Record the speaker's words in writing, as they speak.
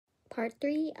Part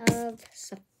 3 of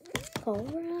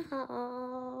Sephora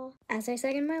haul. As I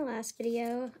said in my last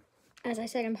video, as I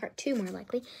said in part 2 more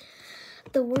likely,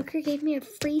 the worker gave me a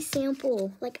free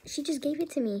sample. Like, she just gave it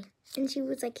to me. And she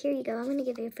was like, here you go, I'm gonna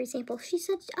give you a free sample. She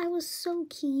said I was so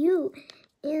cute.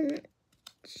 And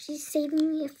she's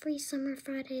saving me a free Summer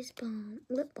Fridays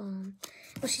lip balm.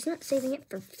 Well, she's not saving it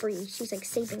for free. She's like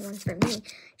saving one for me.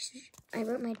 I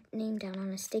wrote my name down on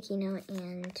a sticky note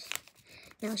and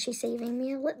now she's saving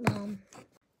me a lip balm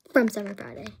from Summer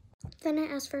Friday. Then I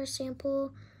asked for a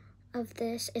sample of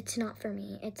this. It's not for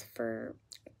me. It's for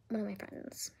one of my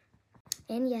friends.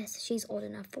 And yes, she's old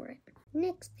enough for it.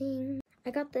 Next thing, I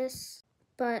got this,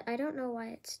 but I don't know why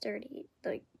it's dirty.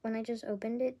 Like, when I just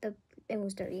opened it, it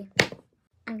was dirty.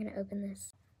 I'm gonna open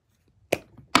this.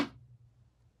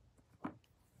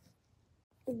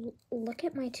 Look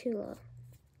at my Tula.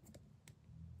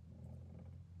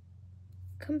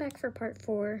 Come back for part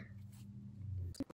 4.